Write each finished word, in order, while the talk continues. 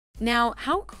Now,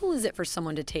 how cool is it for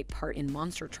someone to take part in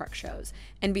monster truck shows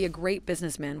and be a great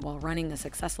businessman while running a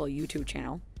successful YouTube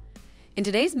channel? In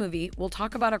today's movie, we'll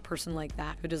talk about a person like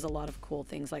that who does a lot of cool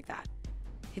things like that.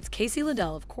 It's Casey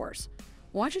Liddell, of course.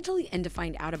 Watch until the end to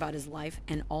find out about his life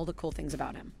and all the cool things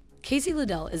about him. Casey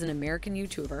Liddell is an American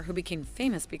YouTuber who became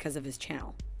famous because of his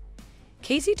channel.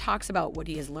 Casey talks about what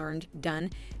he has learned,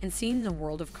 done, and seen in the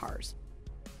world of cars.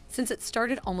 Since it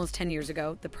started almost 10 years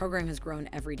ago, the program has grown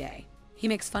every day. He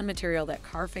makes fun material that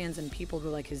car fans and people who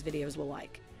like his videos will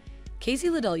like. Casey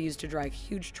Liddell used to drive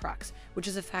huge trucks, which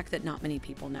is a fact that not many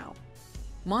people know.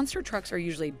 Monster trucks are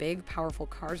usually big, powerful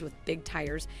cars with big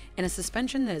tires and a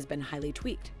suspension that has been highly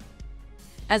tweaked.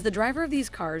 As the driver of these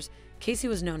cars, Casey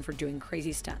was known for doing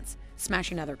crazy stunts,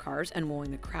 smashing other cars, and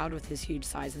wowing the crowd with his huge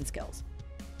size and skills.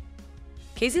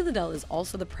 Casey Liddell is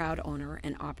also the proud owner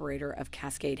and operator of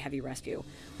Cascade Heavy Rescue,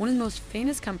 one of the most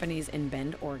famous companies in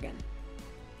Bend, Oregon.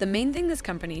 The main thing this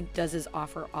company does is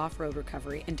offer off-road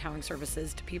recovery and towing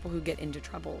services to people who get into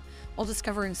trouble while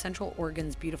discovering Central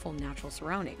Oregon's beautiful natural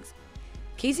surroundings.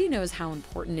 Casey knows how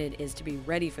important it is to be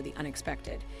ready for the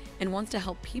unexpected and wants to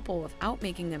help people without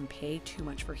making them pay too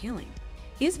much for healing.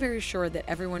 He is very sure that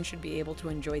everyone should be able to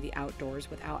enjoy the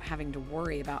outdoors without having to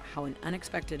worry about how an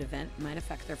unexpected event might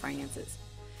affect their finances.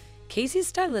 Casey's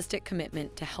stylistic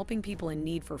commitment to helping people in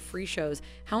need for free shows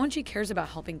how much he cares about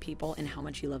helping people and how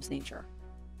much he loves nature.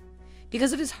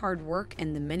 Because of his hard work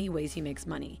and the many ways he makes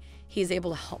money, he is able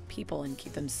to help people and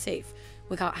keep them safe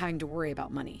without having to worry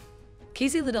about money.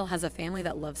 Casey Liddell has a family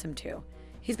that loves him too.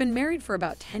 He's been married for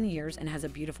about 10 years and has a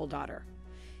beautiful daughter.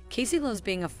 Casey loves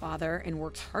being a father and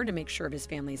works hard to make sure his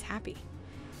family is happy.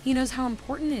 He knows how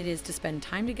important it is to spend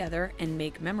time together and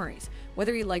make memories,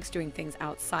 whether he likes doing things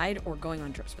outside or going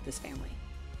on trips with his family.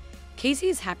 Casey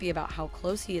is happy about how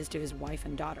close he is to his wife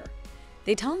and daughter.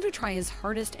 They tell him to try his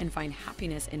hardest and find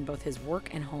happiness in both his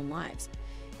work and home lives.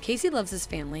 Casey loves his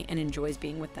family and enjoys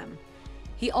being with them.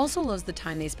 He also loves the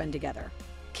time they spend together.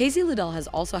 Casey Liddell has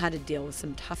also had to deal with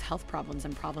some tough health problems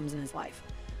and problems in his life.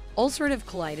 Ulcerative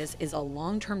colitis is a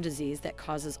long-term disease that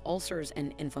causes ulcers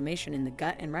and inflammation in the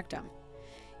gut and rectum.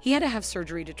 He had to have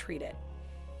surgery to treat it.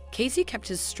 Casey kept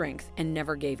his strength and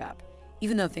never gave up,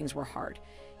 even though things were hard.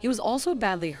 He was also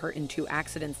badly hurt in 2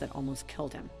 accidents that almost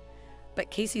killed him. But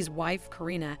Casey's wife,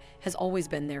 Karina, has always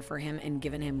been there for him and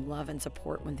given him love and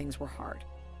support when things were hard.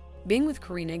 Being with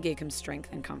Karina gave him strength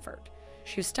and comfort.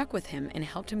 She stuck with him and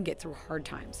helped him get through hard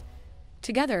times.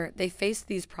 Together, they faced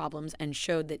these problems and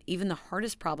showed that even the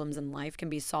hardest problems in life can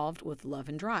be solved with love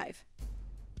and drive.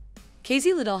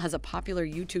 Casey Liddell has a popular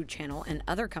YouTube channel and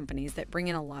other companies that bring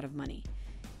in a lot of money.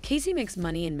 Casey makes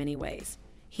money in many ways.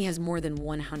 He has more than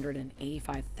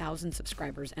 185,000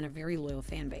 subscribers and a very loyal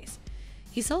fan base.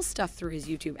 He sells stuff through his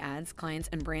YouTube ads, clients,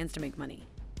 and brands to make money.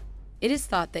 It is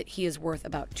thought that he is worth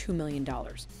about $2 million.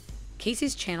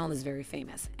 Casey's channel is very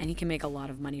famous, and he can make a lot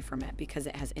of money from it because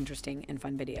it has interesting and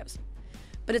fun videos.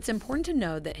 But it's important to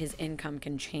know that his income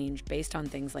can change based on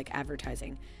things like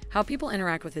advertising, how people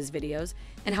interact with his videos,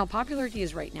 and how popular he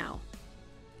is right now.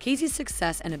 Casey's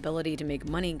success and ability to make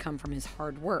money come from his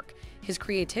hard work, his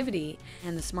creativity,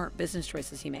 and the smart business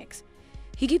choices he makes.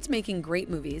 He keeps making great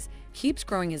movies, keeps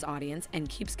growing his audience, and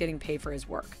keeps getting paid for his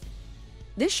work.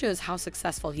 This shows how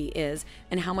successful he is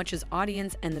and how much his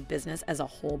audience and the business as a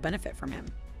whole benefit from him.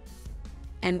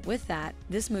 And with that,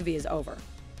 this movie is over.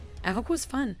 I hope it was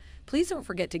fun. Please don't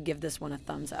forget to give this one a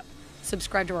thumbs up,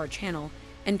 subscribe to our channel,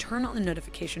 and turn on the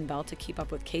notification bell to keep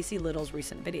up with Casey Liddell's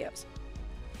recent videos.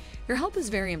 Your help is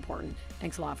very important.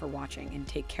 Thanks a lot for watching, and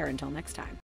take care until next time.